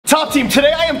Top team,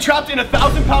 today I am trapped in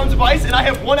 1,000 pounds of ice and I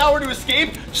have 1 hour to escape,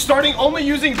 starting only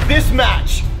using this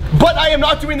match. But I am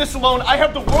not doing this alone. I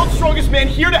have the world's strongest man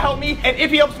here to help me, and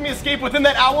if he helps me escape within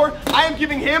that hour, I am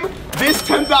giving him this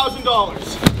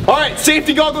 $10,000. All right,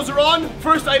 safety goggles are on.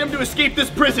 First item to escape this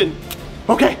prison.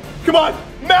 Okay, come on,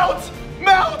 melt,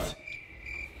 melt.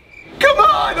 Come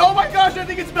on, oh my gosh, I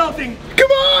think it's melting.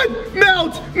 Come on,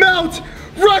 melt, melt.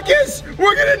 Ruckus,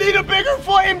 we're gonna need a bigger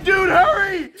flame, dude,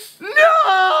 hurry!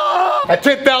 No! That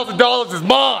 $10,000 is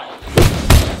mine!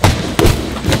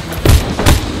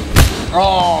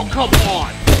 Oh, come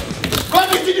on!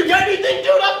 Ruckus, did you get anything,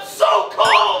 dude? I'm so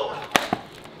cold!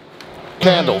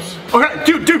 Candles. Okay,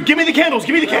 dude, give me the candles,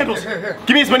 give me the candles. Here.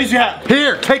 Give me as many as you have.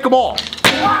 Here, take them all.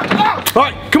 All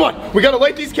right, come on. We gotta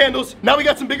light these candles. Now we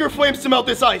got some bigger flames to melt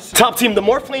this ice. Top team, the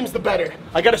more flames, the better.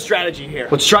 I got a strategy here.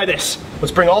 Let's try this.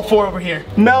 Let's bring all 4 over here.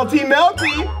 Melty,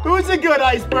 melty. Who's a good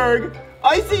iceberg?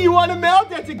 Icy, you want to melt?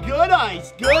 That's a good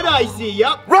ice. Good icy,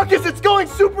 yep. Ruckus, it's going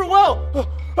super well.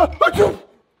 No!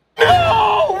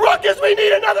 Ruckus, we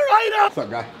need another item. What's up,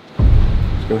 guy?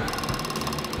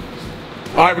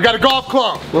 All right, we got a golf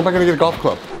club. Where am I gonna get a golf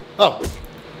club? Oh.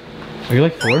 Are you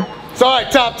like 4? It's all right,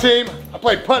 top team. I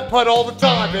play putt-putt all the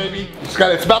time, baby.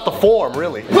 It's about the form,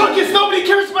 really. Ruckus, nobody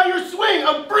cares about your swing.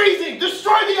 I'm freezing.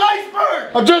 Destroy the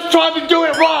iceberg. I'm just trying to do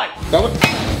it right. Come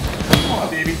on,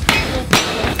 baby.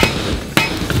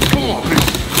 Come on, baby.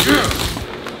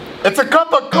 Yeah. It's a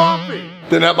cup of coffee.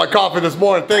 Didn't have my coffee this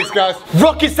morning. Thanks, guys.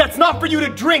 Ruckus, that's not for you to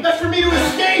drink. That's for me to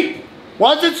escape.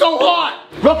 Why is it so hot?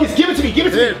 Ruckus, give it to me. Give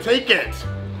it to me. Here, take it.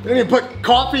 They didn't even put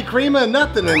coffee, cream, and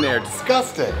nothing in there.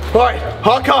 Disgusting. All right,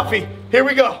 hot coffee. Here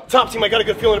we go. Top team, I got a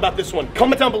good feeling about this one.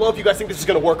 Comment down below if you guys think this is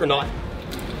gonna work or not.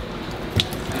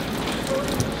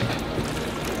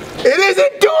 It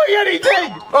isn't doing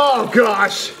anything! Oh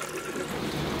gosh.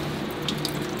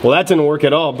 Well, that didn't work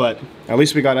at all, but at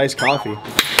least we got iced coffee.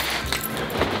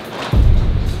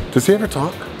 Does he ever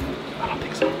talk? I don't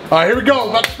think so. All right, here we go.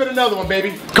 About to spin another one,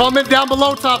 baby. Comment down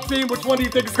below, top team, which one do you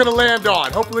think it's gonna land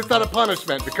on? Hopefully it's not a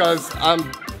punishment because I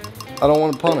don't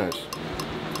want to punish.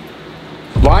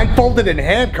 Blindfolded and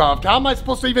handcuffed? How am I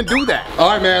supposed to even do that? All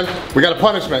right, man, we got a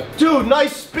punishment. Dude,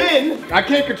 nice spin. I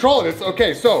can't control it. It's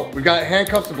okay, so we got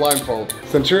handcuffs and blindfold.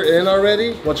 Since you're in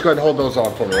already, why don't you go ahead and hold those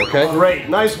on for me, okay? Great,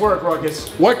 nice work, Ruckus.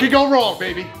 What could go wrong,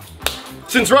 baby?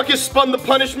 Since Ruckus spun the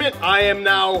punishment, I am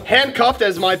now handcuffed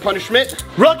as my punishment.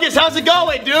 Ruckus, how's it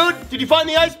going, dude? Did you find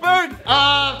the iceberg?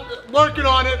 Working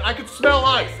on it. I can smell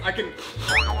ice.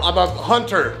 I'm a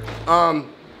hunter.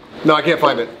 No, I can't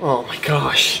find it. Oh my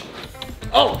gosh.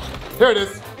 Oh, here it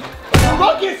is.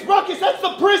 Ruckus, that's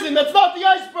the prison. That's not the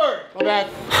iceberg. My bad.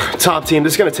 Top team,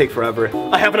 this is gonna take forever.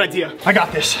 I have an idea. I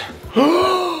got this.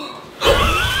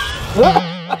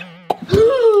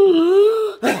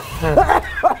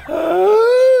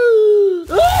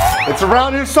 It's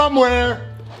around here somewhere.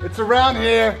 It's around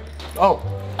here. Oh,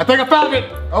 I think I found it.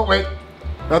 Oh, wait.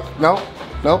 No,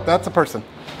 that's a person.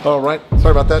 All right,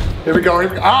 sorry about that. Here we go.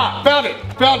 Ah, found it.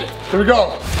 Here we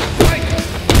go.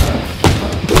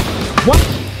 What?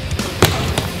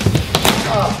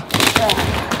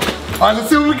 All right, let's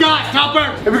see what we got,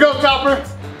 Topper. Here we go, Topper.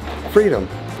 Freedom.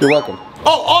 You're welcome.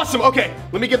 Oh, awesome. Okay,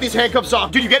 let me get these handcuffs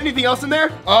off. Dude, you get anything else in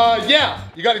there? Yeah.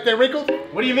 You got anything wrinkled?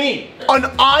 What do you mean? An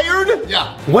iron?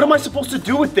 Yeah. What am I supposed to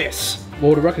do with this?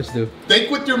 What would Ruckus do?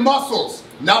 Think with your muscles,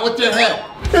 not with your head.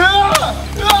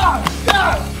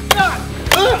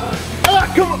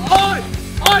 Come on!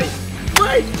 Ice!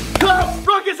 Wait! Come!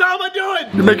 Ruckus, how am I doing?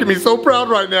 You're making me so proud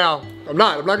right now. I'm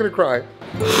not gonna cry.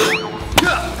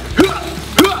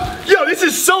 Yo, this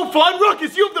is so fun,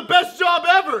 Ruckus, you have the best job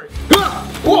ever!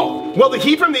 Whoa! Well, the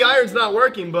heat from the iron's not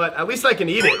working, but at least I can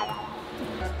eat it.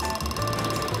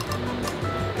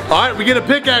 All right, we get a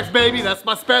pickaxe, baby. That's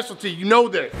my specialty, you know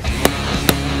this.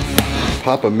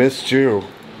 Papa missed you.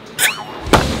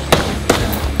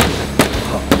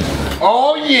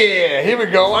 Oh yeah, here we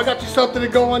go. I got you something to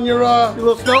go on your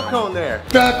little snow cone there.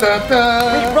 Da, da,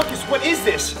 da. Wait, Ruckus, what is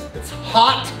this? It's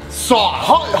hot sauce.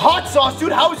 Hot sauce,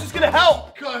 dude, how is this gonna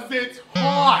help? Because it's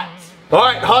hot. All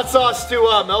right, hot sauce to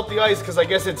melt the ice, because I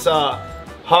guess it's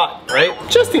hot, right?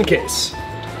 Just in case.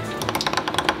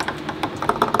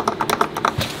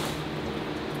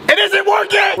 It isn't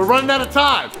working! We're running out of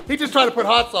time. He just tried to put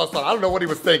hot sauce on. I don't know what he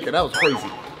was thinking. That was crazy.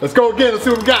 Let's go again. Let's see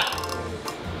what we got.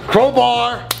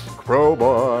 Crowbar.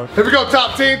 Here we go,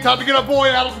 top team. Time to get our boy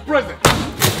out of the prison.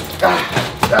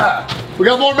 We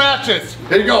got more matches.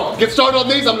 Here you go. Get started on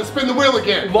these. I'm gonna spin the wheel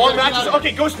again. Long matches?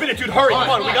 Okay, go spin it, dude. Hurry, come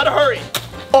on. We gotta hurry.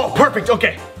 Oh, perfect.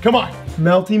 Okay, come on.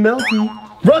 Melty, melty.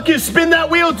 Ruckus, spin that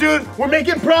wheel, dude. We're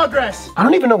making progress. I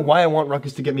don't even know why I want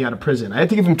Ruckus to get me out of prison. I have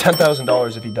to give him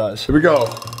 $10,000 if he does. Here we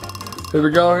go. Here we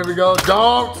go, here we go.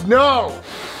 Don't, no.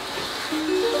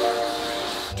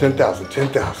 10,000,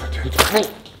 10,000,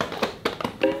 10,000.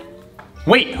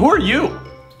 Wait, who are you?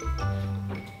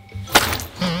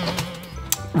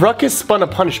 Ruckus spun a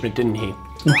punishment, didn't he?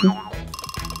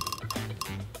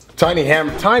 Tiny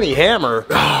hammer.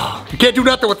 You can't do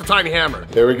nothing with the tiny hammer.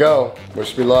 Here we go.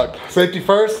 Wish me luck. Safety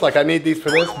first, like I need these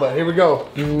for this, but here we go.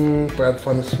 Grab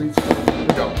fun of sweets. Here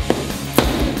we go.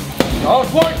 Oh,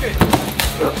 it's working.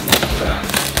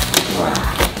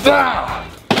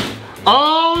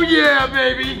 Oh yeah,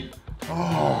 baby.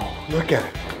 Oh, look at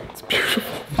it. It's beautiful.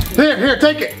 Here,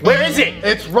 take it. Where is it?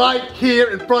 It's right here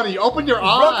in front of you. Open your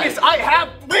eyes. Ruckus, I have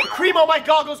whipped cream on my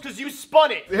goggles because you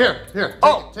spun it. Here.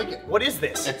 Take it. What is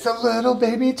this? It's a little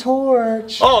baby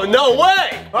torch. Oh, no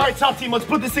way. All right, top team, let's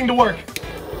put this thing to work.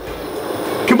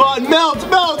 Come on, melt.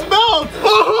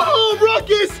 Oh,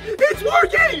 Ruckus, it's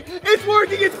working. It's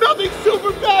melting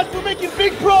super fast. We're making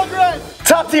big progress.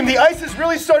 Top team, the ice is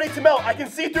really starting to melt. I can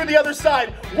see through the other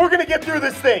side. We're gonna get through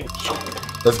this thing.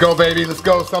 Let's go, baby. Let's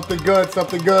go. Something good.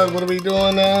 What are we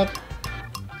doing now?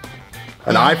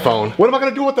 An iPhone. What am I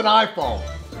gonna do with an iPhone?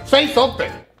 Say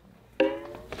something.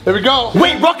 Here we go.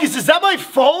 Wait, Ruckus, is that my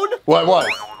phone? Well, it was.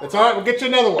 It's all right. We'll get you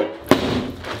another one.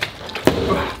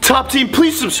 Top team,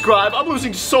 please subscribe. I'm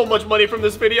losing so much money from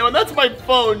this video, and that's my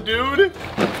phone, dude.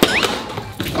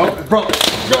 Oh, bro.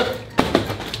 Good.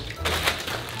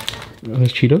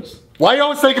 Those Cheetos? Why are you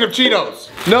always thinking of Cheetos?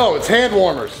 No, it's hand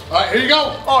warmers. All right, here you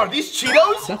go. Oh, are these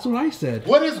Cheetos? That's what I said.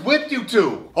 What is with you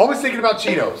two? Always thinking about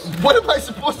Cheetos. What am I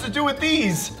supposed to do with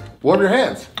these? Warm your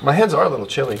hands. My hands are a little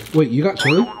chilly. Wait, you got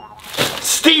chili?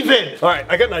 Steven! All right,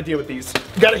 I got an idea with these.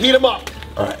 Gotta heat them up.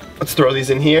 All right, let's throw these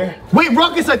in here. Wait,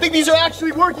 Ruckus, I think these are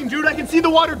actually working, dude. I can see the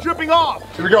water dripping off.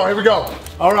 Here we go.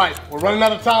 All right, we're running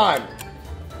out of time.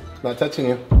 Not touching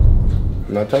you.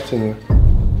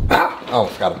 Ah,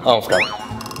 almost got him.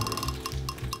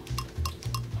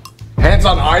 Hands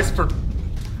on ice for...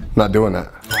 Not doing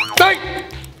that.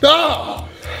 Oh!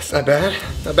 It's not bad.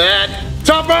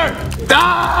 Chopper!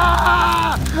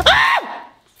 Ah!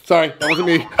 Sorry, that wasn't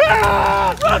me.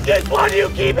 Ruckus, why do you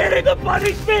keep hitting the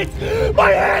punishments?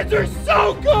 My hands are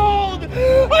so cold.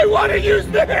 I want to use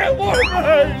the hand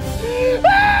warmers.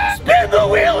 Spin the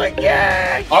wheel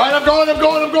again. All right, I'm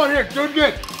going here. Doing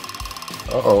good.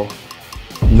 Uh-oh.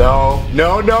 No.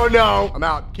 I'm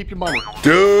out. Keep your money.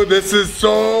 Dude, this is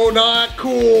so not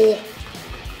cool.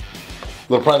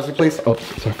 Little privacy, please. Oh,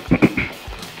 sorry.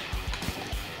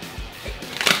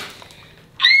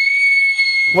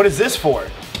 What is this for?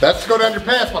 That's to go down your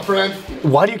pants, my friend.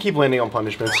 Why do you keep landing on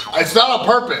punishments? It's not on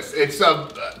purpose. It's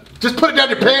just put it down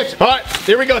your pants. All right,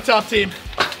 here we go, top team.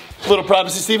 Little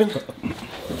privacy, Steven.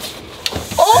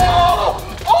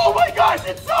 Oh my gosh,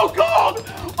 it's so cold.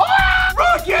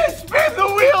 Ruckus, spin the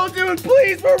wheel, dude,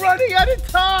 please. We're running out of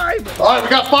time. All right, we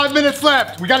got 5 minutes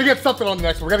left. We got to get something on the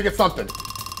next one. We got to get something.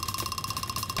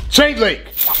 Chain link.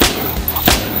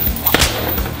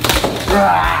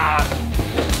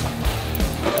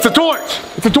 It's a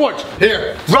torch.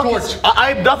 Here, it's Ruckus, a torch.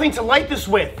 I have nothing to light this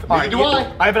with. All right, do I?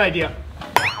 I have an idea.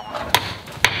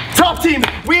 Top team,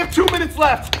 we have 2 minutes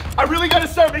left. I really gotta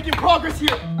start making progress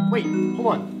here. Wait, hold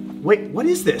on. Wait, what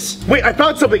is this? Wait, I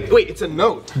found something. Wait, it's a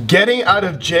note. Getting out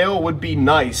of jail would be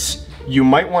nice. You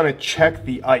might want to check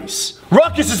the ice.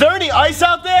 Ruckus, is there any ice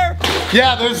out there?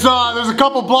 Yeah, there's a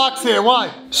couple blocks here.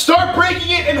 Why? Start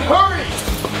breaking it and hurry.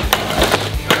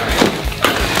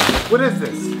 What is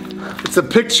this? It's a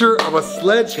picture of a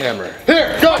sledgehammer.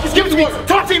 Here, go. Ruckus, give it to me.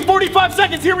 Top team, 45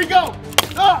 seconds. Here we go.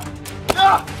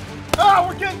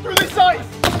 We're getting through this ice.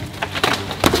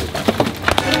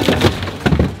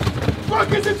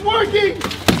 Ruckus, it's working.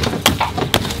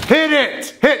 Hit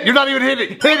it. You're not even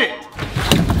hitting it. Hit it.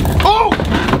 Oh,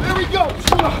 there we go.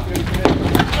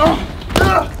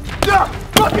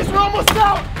 Ruckus, we're almost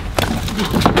out.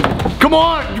 Come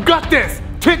on, you got this.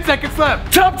 10 seconds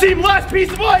left. Top team, last piece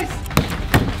of ice.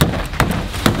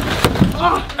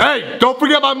 Hey, don't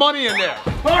forget my money in there.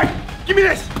 All right, give me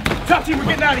this. Top team, we're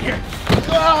getting out of here.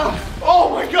 Oh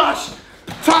my gosh.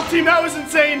 Top team, that was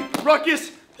insane.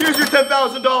 Ruckus, here's your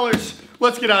 $10,000.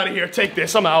 Let's get out of here. Take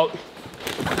this, I'm out.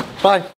 Bye.